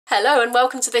Hello and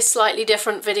welcome to this slightly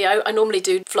different video. I normally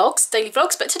do vlogs, daily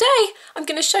vlogs, but today I'm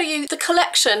going to show you the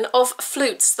collection of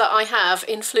flutes that I have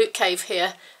in Flute Cave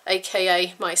here,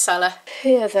 aka my cellar.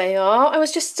 Here they are. I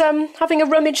was just having a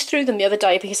rummage through them the other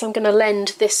day because I'm going to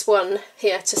lend this one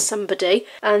here to somebody,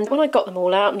 and when I got them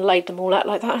all out and laid them all out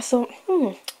like that, I thought,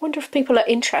 I wonder if people are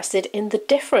interested in the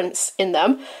difference in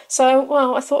them. So,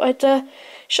 well, I thought I'd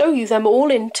show you them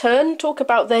all in turn, talk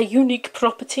about their unique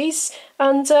properties,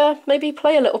 and maybe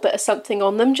play a little bit of something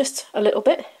on them, just a little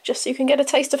bit, just so you can get a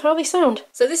taste of how they sound.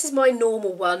 So this is my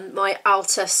normal one, my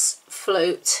altus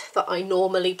flute that I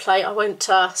normally play. I won't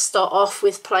start off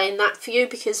with playing that for you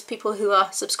because people who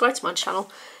are subscribed to my channel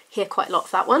hear quite a lot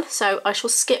of that one. So I shall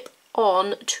skip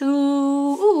on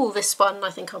to this one. I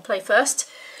think I'll play first.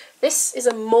 This is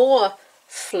a Moore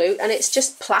flute and it's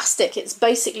just plastic. It's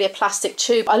basically a plastic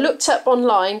tube. I looked up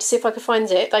online to see if I could find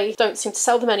it. They don't seem to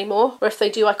sell them anymore, or if they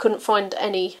do I couldn't find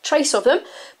any trace of them,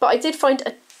 but I did find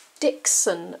a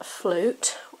Dixon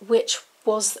flute which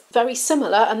was very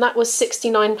similar, and that was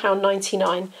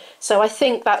 £69.99. so I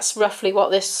think that's roughly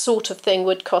what this sort of thing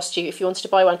would cost you if you wanted to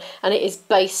buy one, and it is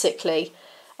basically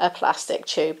a plastic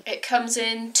tube. It comes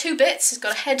in two bits. It's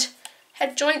got a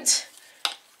head joint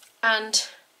and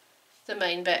the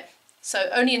main bit. So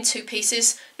only in two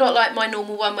pieces, not like my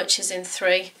normal one which is in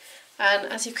three. And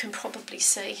as you can probably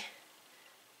see,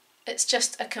 it's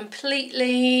just a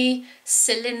completely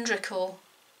cylindrical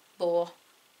bore.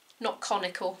 Not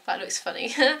conical, that looks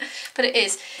funny, but it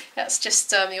is. That's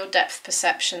just your depth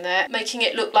perception there, making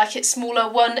it look like it's smaller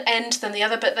one end than the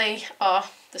other, but they are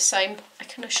the same, I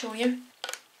can assure you.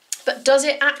 But does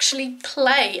it actually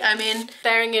play? I mean,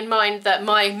 bearing in mind that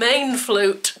my main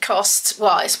flute cost,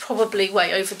 well, it's probably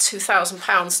way over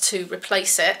 £2,000 to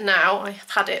replace it now. I've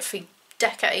had it for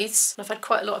decades. I've had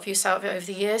quite a lot of use out of it over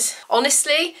the years.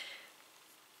 Honestly,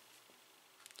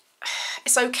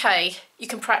 it's okay. You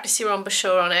can practice your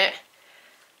embouchure on it.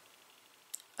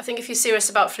 I think if you're serious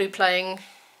about flute playing,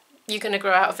 you're going to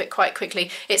grow out of it quite quickly.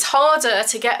 It's harder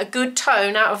to get a good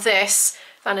tone out of this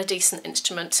than a decent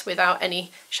instrument, without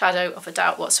any shadow of a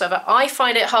doubt whatsoever. I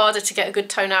find it harder to get a good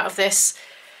tone out of this,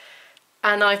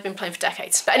 and I've been playing for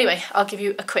decades. But anyway, I'll give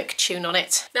you a quick tune on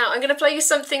it. Now I'm going to play you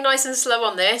something nice and slow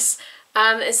on this,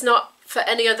 and it's not for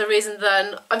any other reason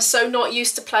than I'm so not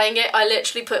used to playing it. I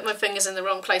literally put my fingers in the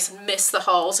wrong place and miss the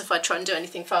holes if I try and do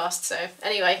anything fast. So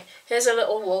anyway, here's a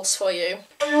little waltz for you.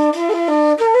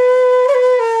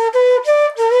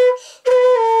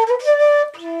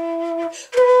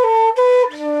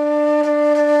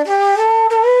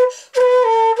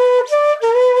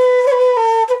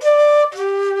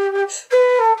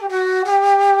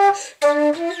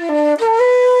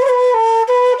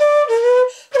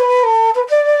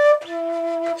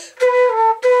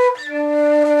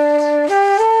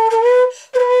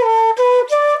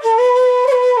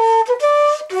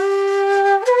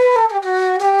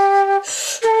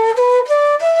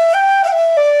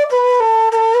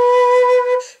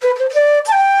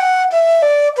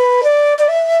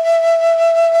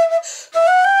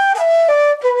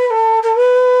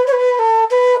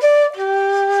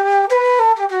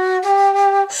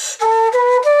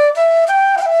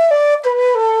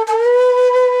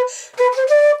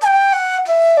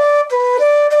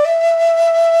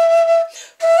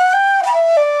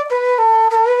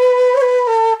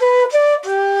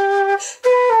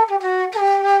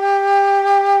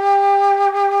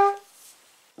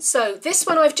 So this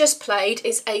one I've just played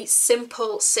is a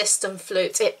simple system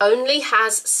flute. It only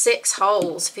has 6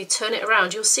 holes. If you turn it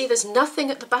around, you'll see there's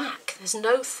nothing at the back. There's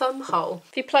no thumb hole.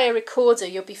 If you play a recorder,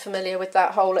 you'll be familiar with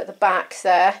that hole at the back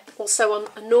there. Also on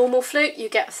a normal flute, you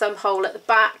get a thumb hole at the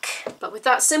back. But with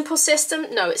that simple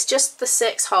system, no, it's just the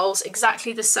 6 holes,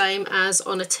 exactly the same as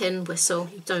on a tin whistle.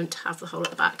 You don't have the hole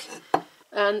at the back.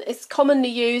 And it's commonly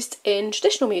used in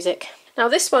traditional music. Now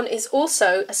this one is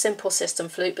also a simple system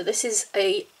flute, but this is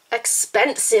a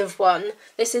expensive one.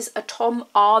 This is a Tom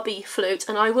Aebi flute,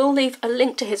 and I will leave a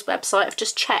link to his website. I've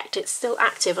just checked, it's still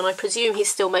active, and I presume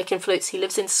he's still making flutes. He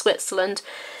lives in Switzerland.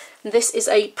 This is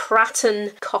a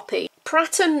Pratten copy.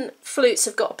 Pratten flutes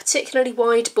have got a particularly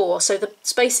wide bore, so the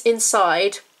space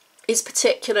inside is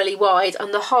particularly wide,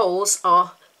 and the holes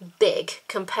are big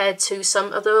compared to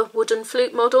some other wooden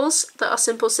flute models that are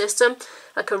simple system.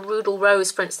 Like a Rudel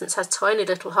Rose, for instance, has tiny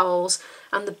little holes,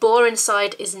 and the bore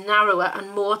inside is narrower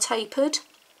and more tapered,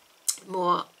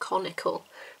 more conical,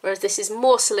 whereas this is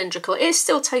more cylindrical. It is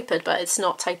still tapered, but it's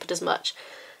not tapered as much.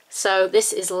 So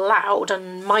this is loud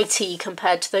and mighty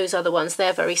compared to those other ones.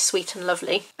 They're very sweet and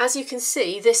lovely. As you can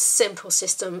see, this simple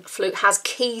system flute has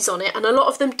keys on it, and a lot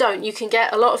of them don't. You can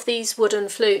get a lot of these wooden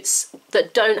flutes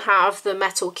that don't have the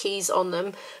metal keys on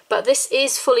them, but this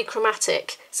is fully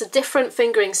chromatic. It's a different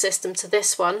fingering system to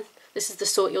this one. This is the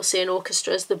sort you'll see in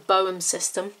orchestras, the boehm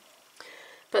system.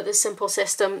 But the simple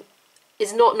system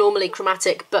is not normally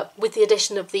chromatic, but with the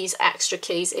addition of these extra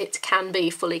keys it can be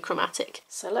fully chromatic.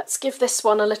 So let's give this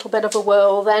one a little bit of a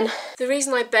whirl then. The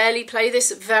reason I barely play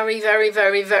this very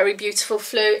beautiful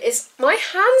flute is my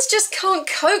hands just can't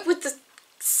cope with the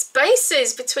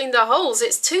spaces between the holes.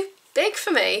 It's too big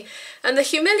for me. And the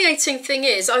humiliating thing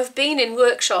is, I've been in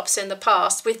workshops in the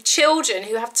past with children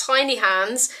who have tiny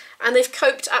hands and they've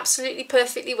coped absolutely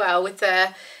perfectly well with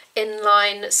their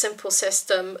inline simple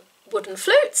system wooden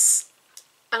flutes.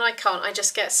 And I can't, I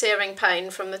just get searing pain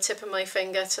from the tip of my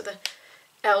finger to the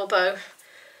elbow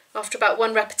after about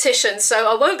one repetition.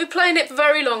 So I won't be playing it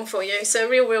very long for you. So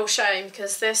real shame,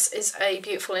 because this is a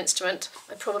beautiful instrument.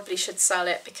 I probably should sell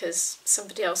it because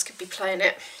somebody else could be playing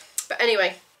it. But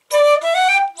anyway.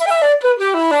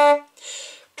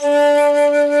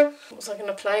 What was I going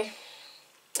to play?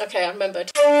 Okay, I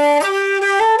remembered.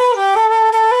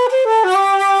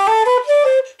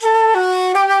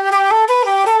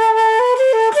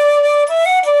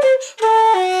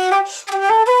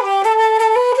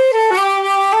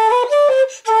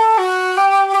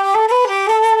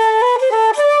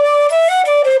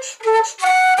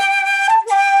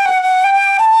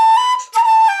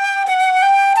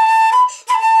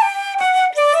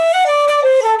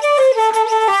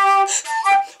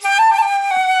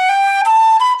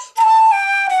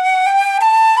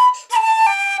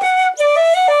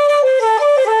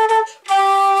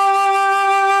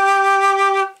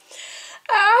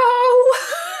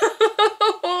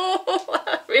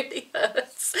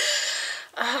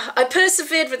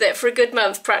 With it for a good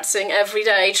month, practicing every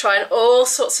day, trying all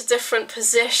sorts of different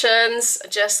positions. I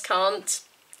just can't.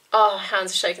 Oh,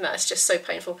 hands are shaking. That is just so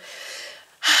painful.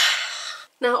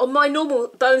 Now on my normal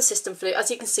bone system flute,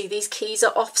 as you can see, these keys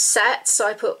are offset, so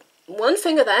I put one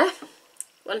finger there,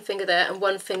 one finger there, and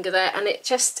one finger there, and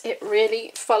it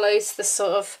really follows the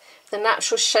sort of the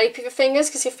natural shape of your fingers,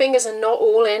 because your fingers are not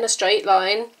all in a straight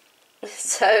line.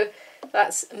 So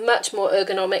that's much more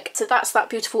ergonomic. So that's that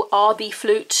beautiful Aebi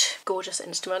flute. Gorgeous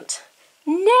instrument.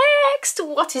 Next,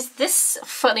 what is this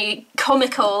funny,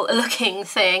 comical looking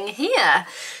thing here?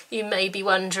 You may be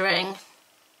wondering.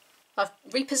 I've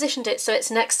repositioned it so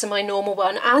it's next to my normal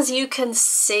one. As you can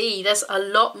see, there's a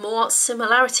lot more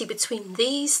similarity between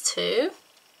these two.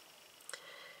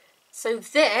 So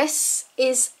this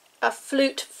is a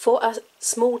flute for a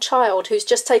small child who's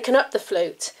just taken up the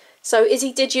flute. So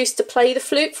Izzy did used to play the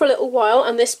flute for a little while,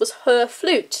 and this was her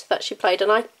flute that she played,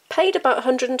 and I paid about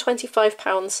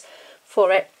 £125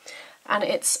 for it. And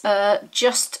it's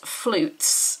just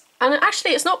Flutes, and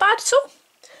actually it's not bad at all.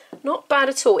 Not bad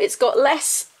at all. It's got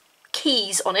less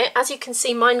keys on it. As you can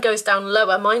see, mine goes down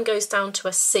lower. Mine goes down to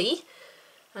a C,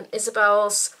 and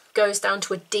Isabel's goes down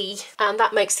to a D, and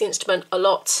that makes the instrument a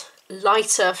lot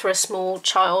lighter for a small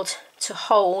child to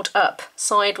hold up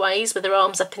sideways with their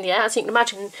arms up in the air. As you can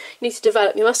imagine, you need to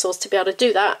develop your muscles to be able to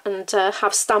do that and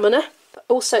have stamina. But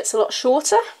also it's a lot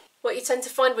shorter. What you tend to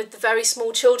find with the very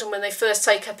small children when they first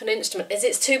take up an instrument is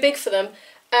it's too big for them,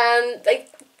 and they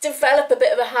develop a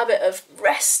bit of a habit of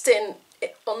resting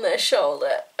it on their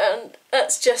shoulder, and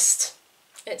that's just,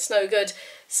 it's no good.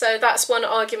 So that's one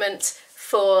argument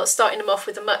for starting them off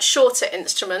with a much shorter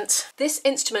instrument. This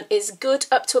instrument is good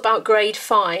up to about grade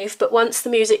 5, but once the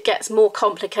music gets more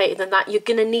complicated than that, you're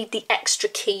going to need the extra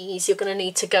keys. You're going to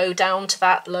need to go down to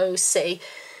that low C.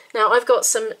 Now I've got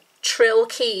some trill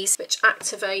keys which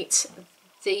activate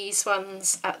these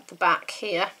ones at the back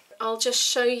here. I'll just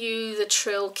show you the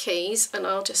trill keys, and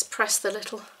I'll just press the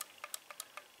little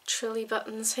trilly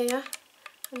buttons here,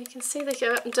 and you can see they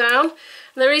go up and down.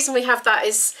 And the reason we have that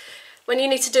is when you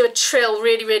need to do a trill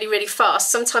really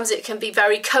fast, sometimes it can be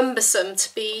very cumbersome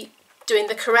to be doing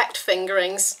the correct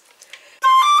fingerings.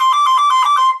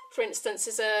 For instance,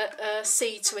 is a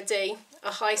C to a D, a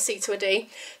high C to a D.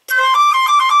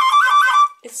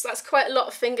 That's quite a lot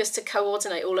of fingers to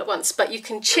coordinate all at once, but you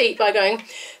can cheat by going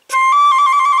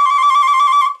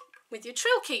with your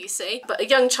trill key, you see. But a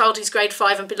young child who's grade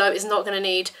 5 and below is not going to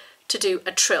need to do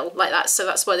a trill like that, so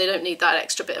that's why they don't need that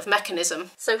extra bit of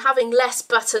mechanism. So having less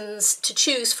buttons to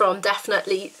choose from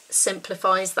definitely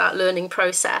simplifies that learning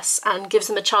process and gives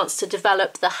them a chance to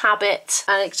develop the habit,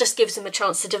 and it just gives them a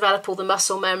chance to develop all the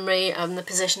muscle memory and the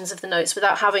positions of the notes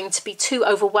without having to be too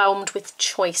overwhelmed with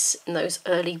choice in those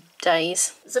early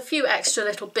days. There's a few extra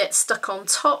little bits stuck on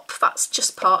top. That's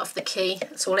just part of the key.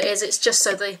 That's all it is. It's just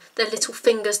so their little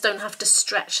fingers don't have to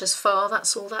stretch as far.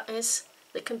 That's all that is.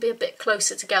 They can be a bit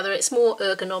closer together. It's more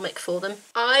ergonomic for them.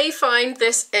 I find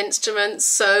this instrument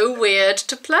so weird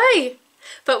to play.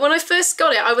 But when I first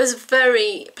got it, I was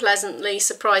very pleasantly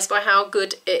surprised by how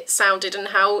good it sounded and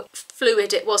how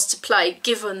fluid it was to play,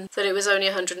 given that it was only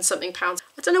 £100 and something. I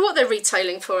don't know what they're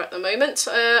retailing for at the moment.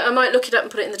 I might look it up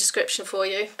and put it in the description for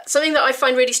you. Something that I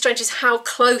find really strange is how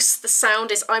close the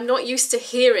sound is. I'm not used to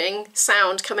hearing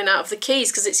sound coming out of the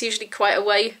keys because it's usually quite a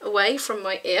way away from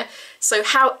my ear. So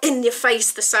how in your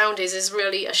face the sound is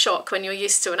really a shock when you're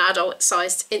used to an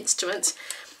adult-sized instrument.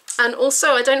 And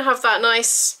also I don't have that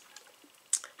nice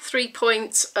 3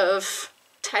 points of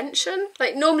tension.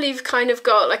 Like normally you've kind of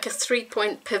got like a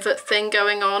 3-point pivot thing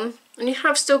going on, and you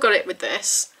have still got it with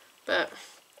this, but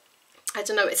I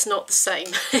don't know, it's not the same.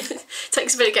 It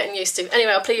takes a bit of getting used to.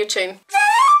 Anyway, I'll play you a tune.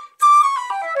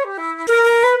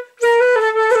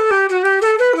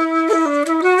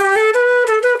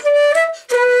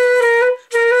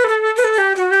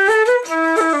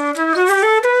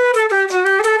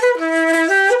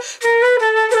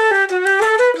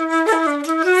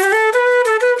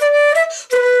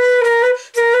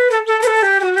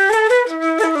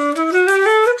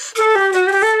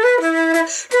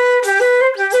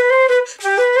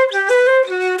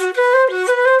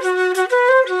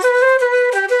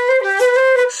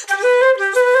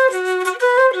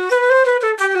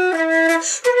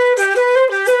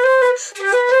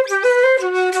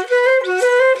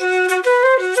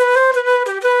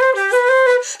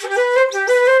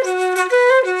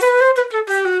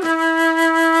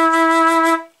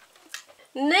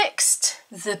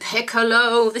 The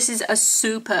piccolo. This is a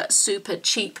super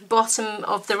cheap, bottom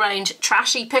of the range,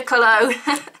 trashy piccolo.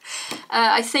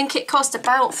 I think it cost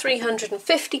about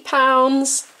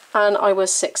 £350 and I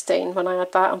was 16 when I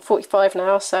had that. I'm 45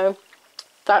 now, so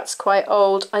that's quite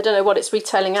old. I don't know what it's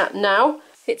retailing at now.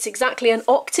 It's exactly an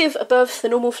octave above the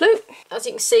normal flute. As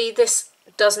you can see, this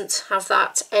doesn't have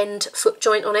that end foot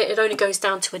joint on it. It only goes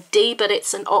down to a D, but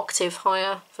it's an octave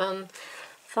higher than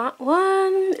that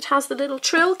one. It has the little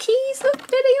trill keys. Look,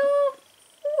 there they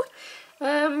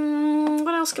are.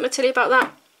 What else can I tell you about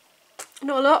that?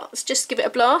 Not a lot. Let's just give it a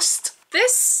blast.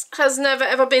 This has never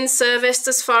ever been serviced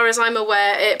as far as I'm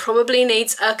aware. It probably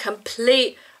needs a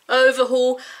complete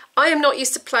overhaul. I am not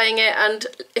used to playing it, and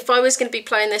if I was going to be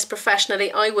playing this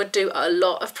professionally, I would do a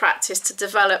lot of practice to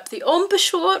develop the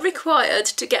embouchure required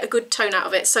to get a good tone out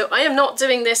of it. So I am not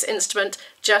doing this instrument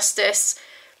justice.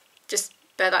 Just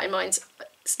bear that in mind.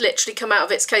 It's literally come out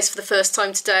of its case for the first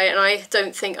time today, and I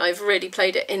don't think I've really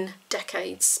played it in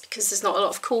decades because there's not a lot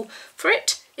of call for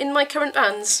it in my current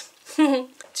bands. Do you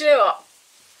know what?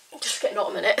 Just getting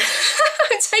on a minute.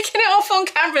 I'm taking it off on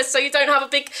camera so you don't have a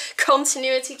big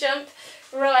continuity jump.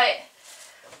 Right.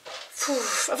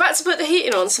 I've had to put the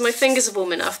heating on so my fingers are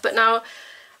warm enough, but now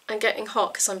I'm getting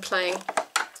hot because I'm playing.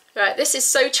 Right, this is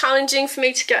so challenging for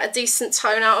me to get a decent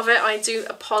tone out of it. I do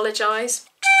apologise.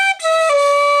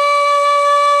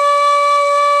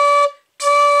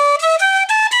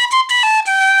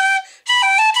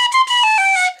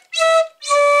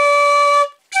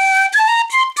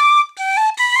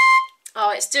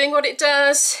 It's doing what it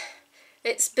does.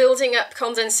 It's building up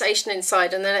condensation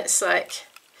inside, and then it's like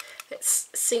it's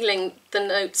sealing the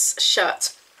notes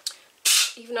shut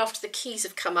even after the keys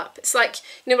have come up. It's like,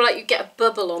 you know, like you get a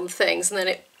bubble on things and then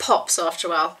it pops after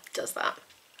a while. It does that.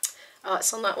 Oh,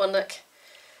 it's on that one, look.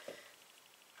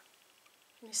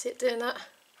 Can you see it doing that?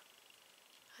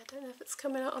 I don't know if it's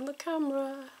coming out on the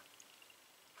camera.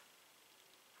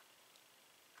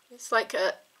 It's like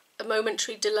a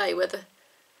momentary delay where the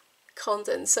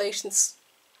condensation's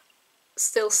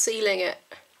still sealing it.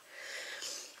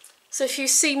 So if you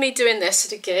see me doing this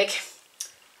at a gig,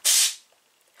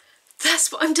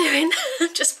 that's what I'm doing.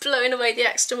 Just blowing away the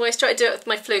extra moisture. I do it with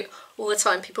my flute all the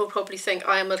time. People probably think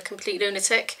I am a complete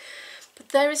lunatic, but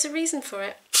there is a reason for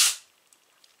it.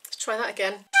 Let's try that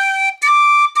again.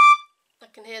 I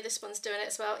can hear this one's doing it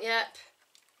as well. Yep.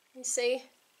 You see?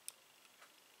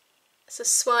 It's a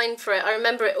swine for it. I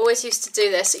remember it always used to do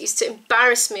this. It used to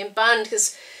embarrass me in band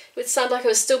because it would sound like I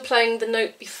was still playing the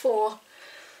note before.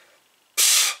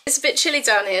 It's a bit chilly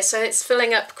down here, so it's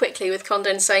filling up quickly with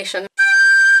condensation.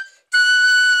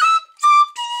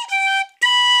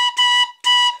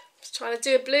 Just trying to to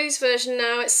do a blues version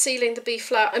now. It's sealing the B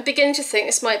flat. I'm beginning to think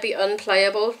this might be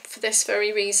unplayable for this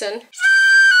very reason.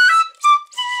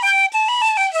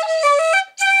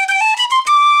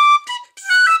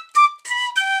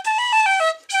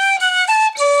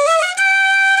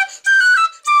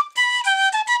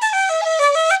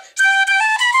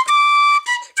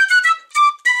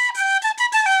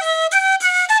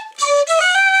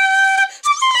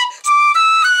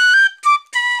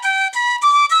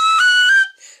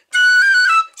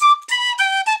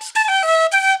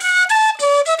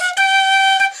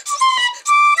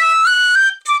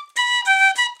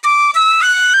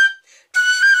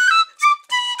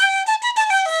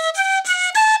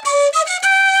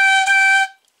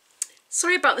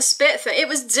 Sorry about the spit thing. It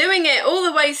was doing it all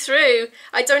the way through.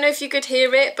 I don't know if you could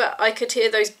hear it, but I could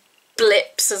hear those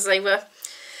blips as they were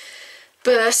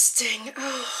bursting.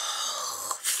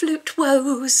 Oh, flute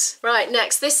woes. Right,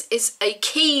 next, this is a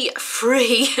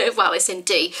key-free, well, it's in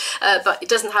D, but it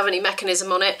doesn't have any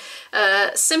mechanism on it.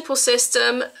 Simple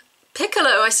system,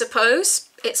 piccolo, I suppose.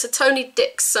 It's a Tony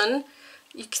Dixon.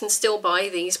 You can still buy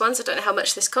these ones. I don't know how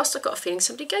much this cost. I've got a feeling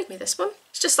somebody gave me this one.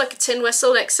 It's just like a tin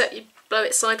whistle, except you blow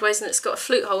it sideways and it's got a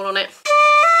flute hole on it.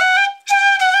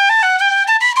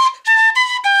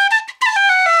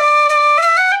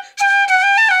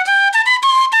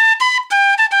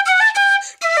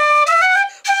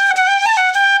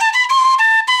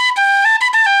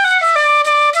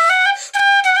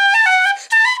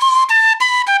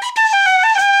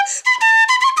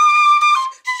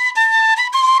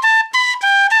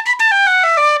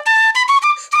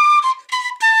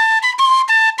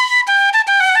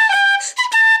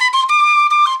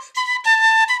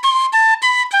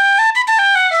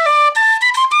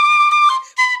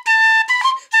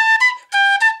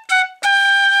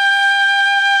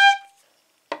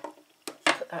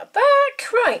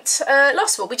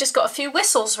 Last of all, we just got a few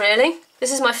whistles really.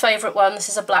 This is my favourite one. This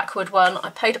is a Blackwood one. I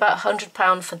paid about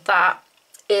 £100 for that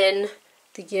in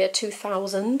the year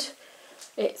 2000.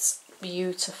 It's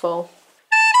beautiful.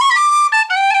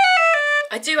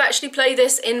 I do actually play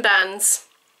this in bands.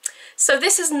 So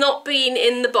this has not been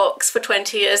in the box for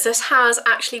 20 years. This has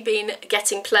actually been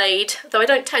getting played, though I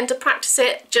don't tend to practice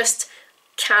it, just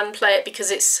can play it because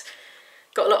it's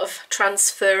got a lot of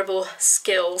transferable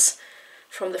skills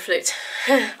from the flute.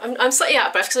 I'm slightly out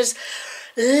of breath because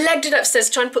I just legged it upstairs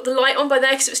trying to put the light on by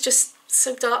there because it was just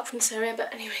so dark from this area,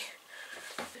 but anyway,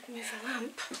 move the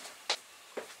lamp.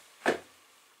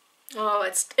 Oh,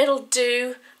 it'll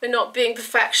do. We're not being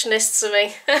perfectionists, are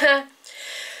we?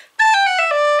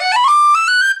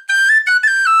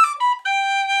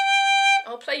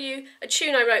 I'll play you a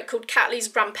tune I wrote called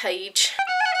Catley's Rampage.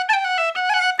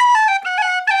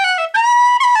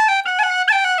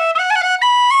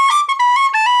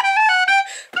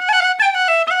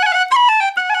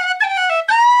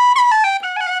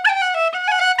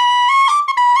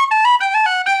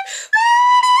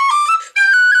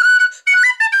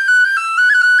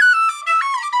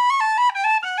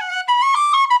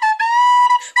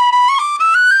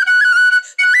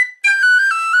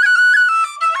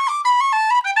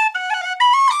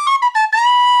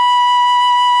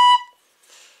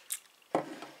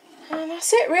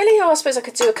 That's it really. Oh, I suppose I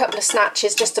could do a couple of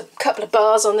snatches, just a couple of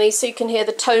bars on these so you can hear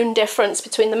the tone difference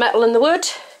between the metal and the wood.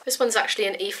 This one's actually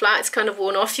an E flat, it's kind of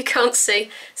worn off, you can't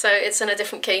see, so it's in a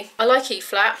different key. I like E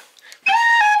flat.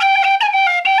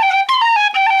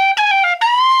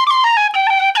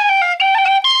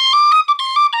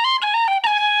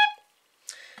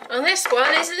 And this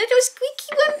one is a little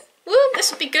squeaky one. Woo,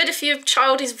 this would be good if your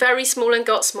child is very small and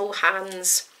got small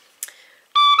hands.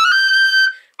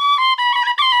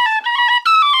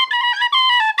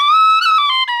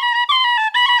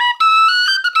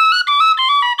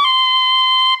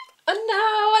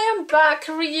 Back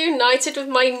reunited with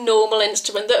my normal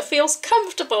instrument that feels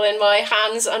comfortable in my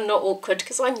hands and not awkward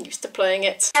because I'm used to playing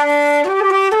it.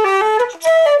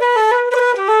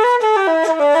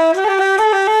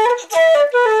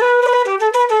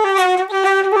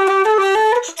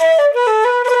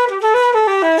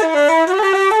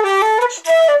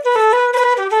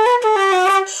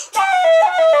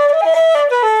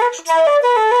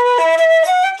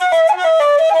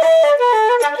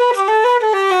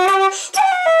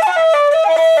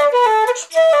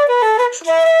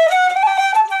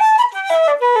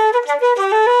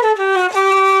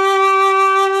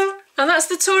 And that's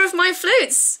the tour of my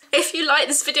flutes. If you like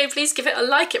this video, please give it a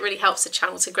like. It really helps the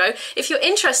channel to grow. If you're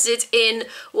interested in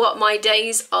what my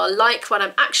days are like when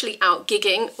I'm actually out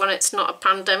gigging, when it's not a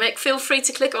pandemic, feel free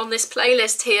to click on this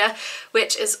playlist here,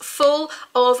 which is full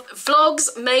of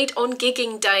vlogs made on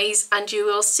gigging days, and you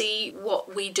will see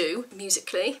what we do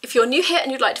musically. If you're new here and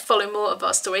you'd like to follow more of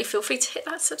our story, feel free to hit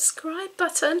that subscribe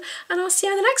button, and I'll see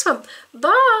you in the next one.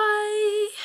 Bye!